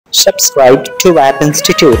Subscribe to Wap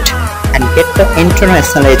Institute and get the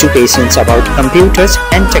international educations about computers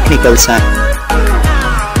and technical science.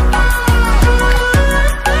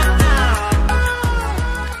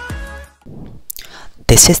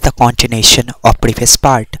 This is the continuation of previous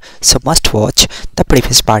part, so must watch the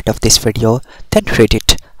previous part of this video, then read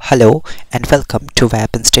it. Hello and welcome to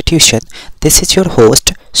Wap Institution. This is your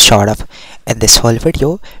host Saurav. In this whole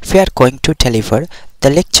video, we are going to deliver the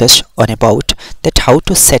lectures on about that how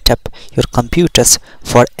to set up your computers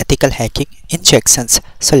for ethical hacking injections.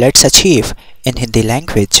 So let's achieve in Hindi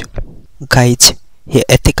language. Guys, ये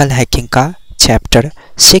ethical hacking का chapter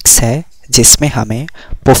 6 है, जिसमें हमें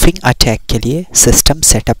पुफिंग attack के लिए system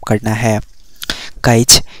setup करना है.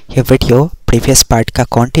 Guys, ये वीडियो प्रीवियस पार्ट का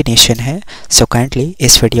कंटिन्यूशन है, सो काइंडली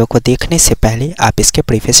इस वीडियो को देखने से पहले आप इसके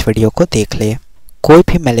प्रीवियस वीडियो को देख लें. कोई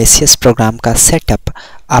भी मैलिशियस प्रोग्राम का सेटअप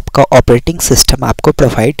आपका ऑपरेटिंग सिस्टम आपको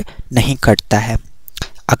प्रोवाइड नहीं करता है.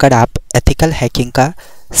 अगर आप एथिकल हैकिंग का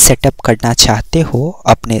सेटअप करना चाहते हो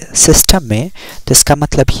अपने सिस्टम में, तो इसका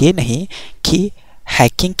मतलब ये नहीं कि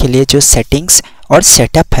हैकिंग के लिए जो सेटिंग्स और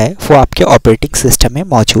सेटअप है वो आपके ऑपरेटिंग सिस्टम में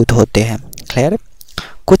मौजूद होते हैं. क्लियर?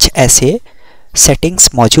 कुछ ऐसे सेटिंग्स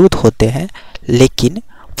मौजूद होते हैं लेकिन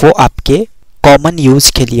वो आपके कॉमन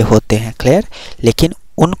यूज़ के लिए होते हैं. क्लियर? लेकिन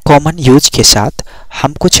उन कॉमन यूज के साथ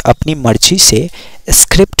हम कुछ अपनी मर्जी से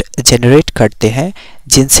स्क्रिप्ट जनरेट करते हैं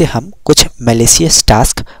जिनसे हम कुछ मैलिशियस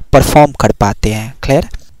टास्क परफॉर्म कर पाते हैं. क्लियर?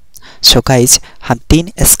 सो गाइज, हम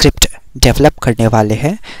 3 स्क्रिप्ट डेवलप करने वाले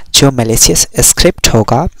हैं जो मैलिशियस स्क्रिप्ट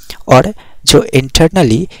होगा और जो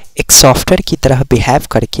इंटरनली एक सॉफ्टवेयर की तरह बिहेव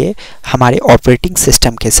करके हमारे ऑपरेटिंग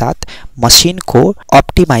सिस्टम के साथ मशीन को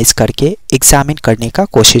ऑप्टिमाइज करके एग्जामिन करने का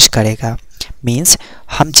कोशिश करेगा. मीन्स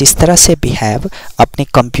हम जिस तरह से बिहेव अपने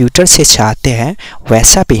कंप्यूटर से चाहते हैं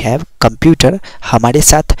वैसा बिहेव कंप्यूटर हमारे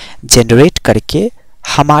साथ जनरेट करके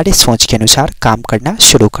हमारे सोच के अनुसार काम करना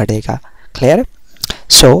शुरू करेगा. क्लियर?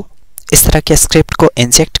 सो इस तरह के स्क्रिप्ट को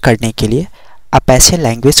इंजेक्ट करने के लिए आप ऐसे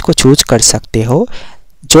लैंग्वेज को चूज कर सकते हो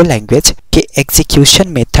जो लैंग्वेज के एग्जीक्यूशन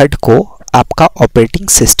मेथड को आपका ऑपरेटिंग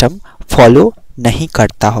सिस्टम फॉलो नहीं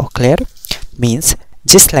करता हो. क्लियर? मीन्स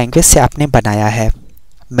जिस लैंग्वेज से आपने बनाया है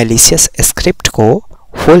मैलिशियस स्क्रिप्ट को,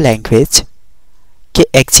 वो लैंग्वेज के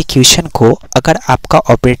एग्जीक्यूशन को अगर आपका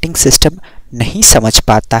ऑपरेटिंग सिस्टम नहीं समझ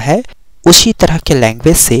पाता है, उसी तरह के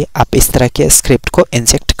लैंग्वेज से आप इस तरह के स्क्रिप्ट को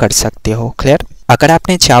इंजेक्ट कर सकते हो. क्लियर? अगर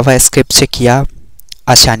आपने जावा स्क्रिप्ट से किया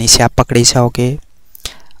आसानी से आप पकड़े जाओगे.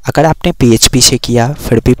 अगर आपने PHP से किया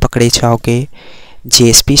फिर भी पकड़े जाओगे.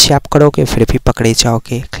 JSP से आप करोगे फिर भी पकड़े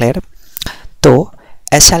जाओगे. क्लियर? तो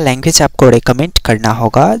ऐसा लैंग्वेज आपको रेकमेंड करना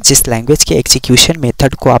होगा जिस लैंग्वेज के एग्जीक्यूशन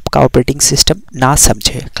मेथड को आपका ऑपरेटिंग सिस्टम ना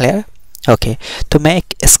समझे. क्लियर? ओके, तो मैं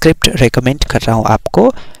एक स्क्रिप्ट रेकमेंड कर रहा हूँ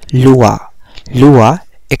आपको, लुआ. लुआ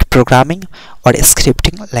एक प्रोग्रामिंग और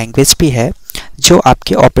स्क्रिप्टिंग लैंग्वेज भी है जो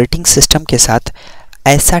आपके ऑपरेटिंग सिस्टम के साथ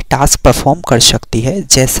ऐसा टास्क परफॉर्म कर सकती है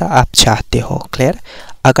जैसा आप चाहते हो. क्लियर?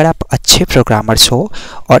 अगर आप अच्छे प्रोग्रामर्स हो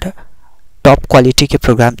और टॉप क्वालिटी के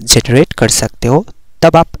प्रोग्राम जनरेट कर सकते हो,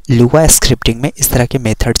 तब आप लुआ स्क्रिप्टिंग में इस तरह के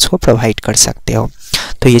मेथड्स को प्रोवाइड कर सकते हो.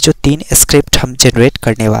 तो ये जो 3 स्क्रिप्ट हम जनरेट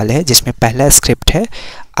करने वाले हैं, जिसमें पहला स्क्रिप्ट है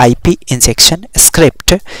IP इंजेक्शन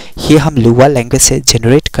स्क्रिप्ट. ये हम लुआ लैंग्वेज से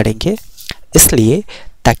जनरेट करेंगे इसलिए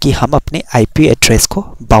ताकि हम अपने IP एड्रेस को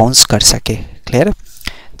बाउंस कर सके. क्लियर?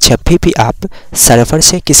 जब भी आप सर्वर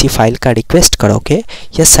से किसी फाइल का रिक्वेस्ट करोगे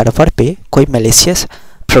या सर्वर पे कोई मैलिशियस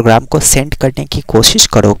प्रोग्राम को सेंड करने की कोशिश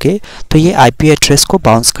करोगे तो ये IP एड्रेस को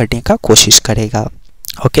बाउंस करने का कोशिश करेगा.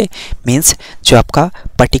 ओके, मीन्स जो आपका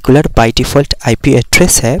particular by default IP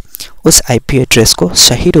address है, उस IP एड्रेस को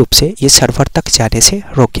सही रूप से ये सर्वर तक जाने से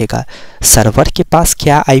रोकेगा. सर्वर के पास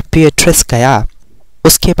क्या IP एड्रेस गया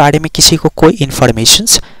उसके बारे में किसी को कोई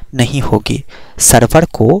इन्फॉर्मेशंस नहीं होगी. सर्वर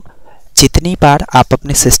को जितनी बार आप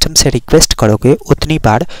अपने सिस्टम से रिक्वेस्ट करोगे उतनी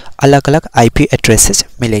बार अलग अलग IP एड्रेसेस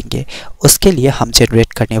मिलेंगे. उसके लिए हम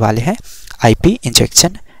जनरेट करने वाले हैं IP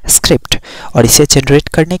इंजेक्शन स्क्रिप्ट और इसे जनरेट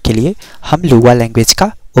करने के लिए हम लुआ लैंग्वेज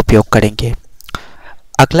का उपयोग करेंगे.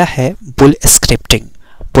 अगला है बुल स्क्रिप्टिंग.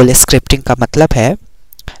 बुल स्क्रिप्टिंग का मतलब है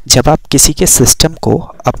जब आप किसी के सिस्टम को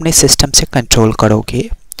अपने सिस्टम से कंट्रोल करोगे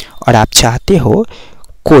और आप चाहते हो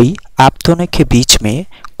कोई आप दोनों के बीच में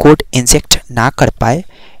कोड इंजेक्ट ना कर पाए,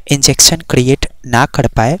 इंजेक्शन क्रिएट ना कर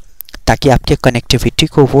पाए, ताकि आपके कनेक्टिविटी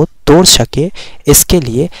को वो तोड़ सके. इसके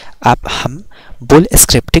लिए हम बुल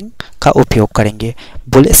स्क्रिप्टिंग का उपयोग करेंगे.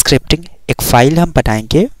 बुल स्क्रिप्टिंग एक फ़ाइल हम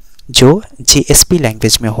बनाएंगे जो JSP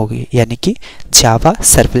लैंग्वेज में होगी, यानी कि जावा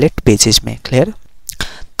सर्वलेट पेजेस में. क्लियर?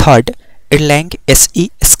 Third, इरलैंग SE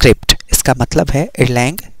script. इसका मतलब है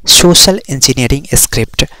इरलैंग सोशल इंजीनियरिंग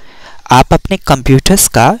स्क्रिप्ट. आप अपने कंप्यूटर्स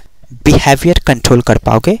का बिहेवियर कंट्रोल कर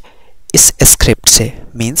पाओगे इस स्क्रिप्ट से.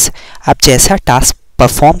 मीन्स आप जैसा टास्क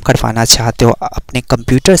परफॉर्म करवाना चाहते हो अपने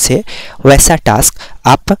कंप्यूटर से, वैसा टास्क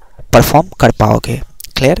आप परफॉर्म कर पाओगे।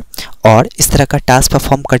 क्लियर? और इस तरह का टास्क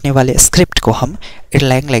परफॉर्म करने वाले स्क्रिप्ट को हम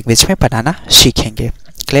इरलैंग लैंग्वेज में बनाना सीखेंगे।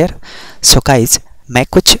 क्लियर? सो गाइज, मैं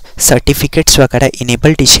कुछ सर्टिफिकेट्स वगैरह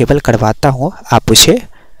इनेबल डिसेबल करवाता हूँ, आप उसे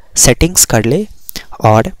सेटिंग्स कर ले,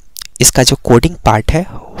 और इसका जो कोडिंग पार्ट है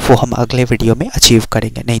वो हम अगले वीडियो में अचीव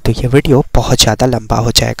करेंगे, नहीं तो ये वीडियो बहुत ज़्यादा लंबा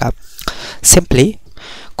हो जाएगा। सिंपली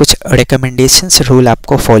कुछ रिकमेंडेशंस रूल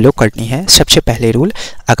आपको फॉलो करनी है। सबसे पहले रूल,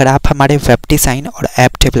 अगर आप हमारे वेब डिज़ाइन और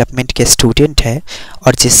ऐप डेवलपमेंट के स्टूडेंट हैं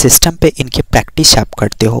और जिस सिस्टम पे इनकी प्रैक्टिस आप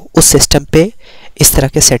करते हो उस सिस्टम पे इस तरह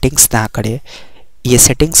के सेटिंग्स ना करें। ये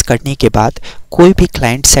सेटिंग्स करने के बाद कोई भी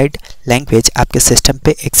क्लाइंट साइड लैंग्वेज आपके सिस्टम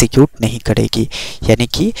पे एग्जीक्यूट नहीं करेगी, यानी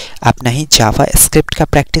कि आप ना ही जावा स्क्रिप्ट का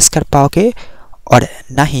प्रैक्टिस कर पाओगे और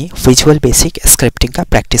ना ही विजुअल बेसिक स्क्रिप्टिंग का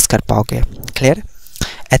प्रैक्टिस कर पाओगे। क्लियर?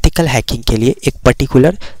 एथिकल हैकिंग के लिए एक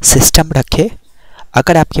पर्टिकुलर सिस्टम रखें।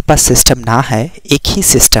 अगर आपके पास सिस्टम ना है, एक ही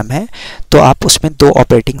सिस्टम है, तो आप उसमें 2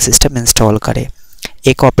 ऑपरेटिंग सिस्टम इंस्टॉल करें।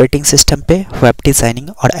 एक ऑपरेटिंग सिस्टम पे वेब डिज़ाइनिंग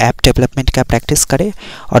और ऐप डेवलपमेंट का प्रैक्टिस करें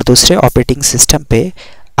और दूसरे ऑपरेटिंग सिस्टम पे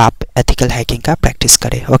आप एथिकल हैकिंग का प्रैक्टिस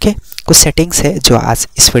करें। ओके, कुछ सेटिंग्स है जो आज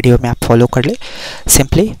इस वीडियो में आप फॉलो कर ले।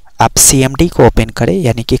 सिंपली आप CMD को ओपन करें,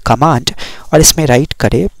 यानी कि कमांड, और इसमें राइट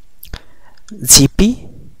करें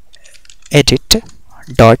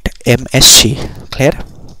gpedit.msg। क्लियर?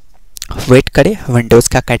 वेट करें, विंडोज़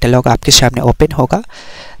का कैटलॉग आपके सामने ओपन होगा।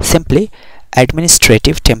 सिंपली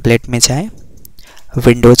एडमिनिस्ट्रेटिव टेम्पलेट में जाएं,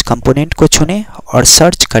 विंडोज़ कंपोनेंट को चुनें और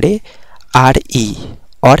सर्च करें RE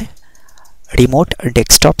और रिमोट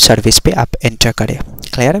डेस्कटॉप सर्विस पे आप एंटर करें।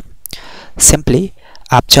 क्लियर? सिंपली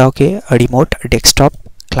आप जाओगे रिमोट डेस्कटॉप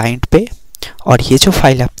क्लाइंट पे और ये जो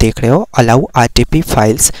फाइल आप देख रहे हो, allow RTP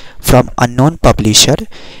files from unknown publisher,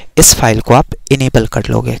 इस फाइल को आप इनेबल कर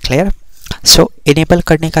लोगे। क्लियर? सो इनेबल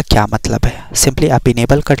करने का क्या मतलब है? सिंपली आप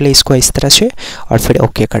इनेबल कर ले इसको इस तरह से और फिर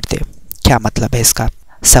ओके कर दे। क्या मतलब है इसका?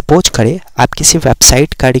 सपोज करें आप किसी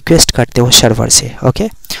वेबसाइट का रिक्वेस्ट करते हो सर्वर से, ओके,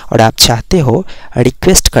 और आप चाहते हो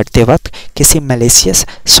रिक्वेस्ट करते वक्त किसी मैलिशियस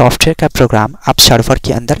सॉफ्टवेयर का प्रोग्राम आप सर्वर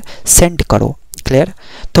के अंदर सेंड करो। क्लियर?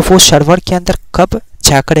 तो वो सर्वर के अंदर कब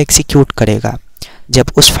जाकर एग्जीक्यूट करेगा? जब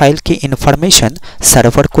उस फाइल की इंफॉर्मेशन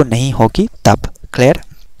सर्वर को नहीं होगी तब। क्लियर?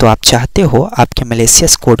 तो आप चाहते हो आपके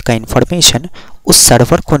मैलिशियस कोड का इंफॉर्मेशन उस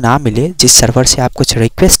सर्वर को ना मिले जिस सर्वर से आप कुछ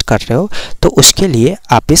रिक्वेस्ट कर रहे हो, तो उसके लिए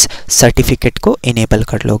आप इस सर्टिफिकेट को इनेबल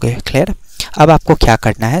कर लोगे। क्लियर? अब आपको क्या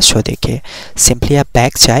करना है सो देखिए, सिंपली आप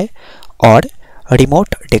बैक जाए और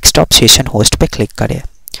रिमोट डेस्कटॉप सेशन होस्ट पे क्लिक करें।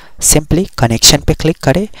 सिंपली कनेक्शन पे क्लिक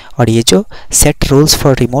करें और ये जो set rules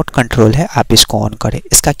for remote control है आप इसको ऑन करें।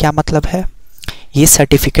 इसका क्या मतलब है? ये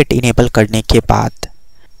सर्टिफिकेट इनेबल करने के बाद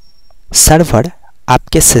सर्वर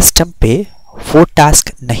आपके सिस्टम पे वो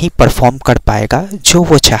टास्क नहीं परफॉर्म कर पाएगा जो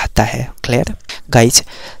वो चाहता है। क्लियर? गाइज,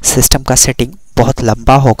 सिस्टम का सेटिंग बहुत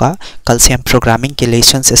लंबा होगा। कल से हम प्रोग्रामिंग के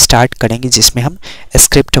लेसन्स स्टार्ट करेंगे जिसमें हम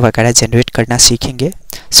स्क्रिप्ट वगैरह जनरेट करना सीखेंगे।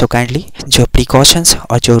 सो काइंडली जो प्रिकॉशंस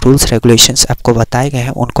और जो रूल्स रेगुलेशंस आपको बताए गए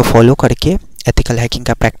हैं उनको फॉलो करके एथिकल हैकिंग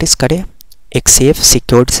का प्रैक्टिस करें। एक सेफ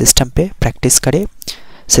सिक्योर्ड सिस्टम पे प्रैक्टिस करें।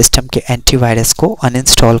 सिस्टम के एंटीवायरस को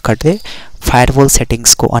अनइंस्टॉल कर दे, फायरवॉल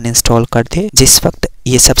सेटिंग्स को अनइंस्टॉल कर दे। जिस वक्त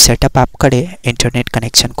ये सब सेटअप आप करें, इंटरनेट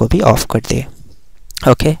कनेक्शन को भी ऑफ कर दे।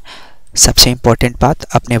 ओके, सबसे इम्पोर्टेंट बात,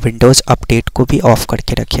 अपने विंडोज़ अपडेट को भी ऑफ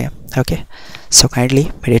करके रखें। ओके, सो काइंडली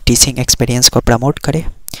मेरे टीचिंग एक्सपीरियंस को प्रमोट करें,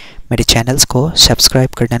 मेरे चैनल्स को सब्सक्राइब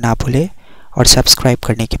करना ना भूलें और सब्सक्राइब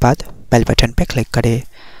करने के बाद बेल बटन पे क्लिक करें।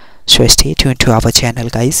 So stay tuned to our channel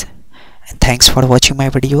guys, and thanks for watching my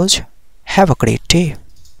videos. Have a great day.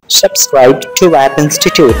 Subscribe to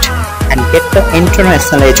wapinstitution and get the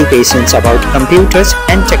international educations about computers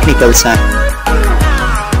and technical science.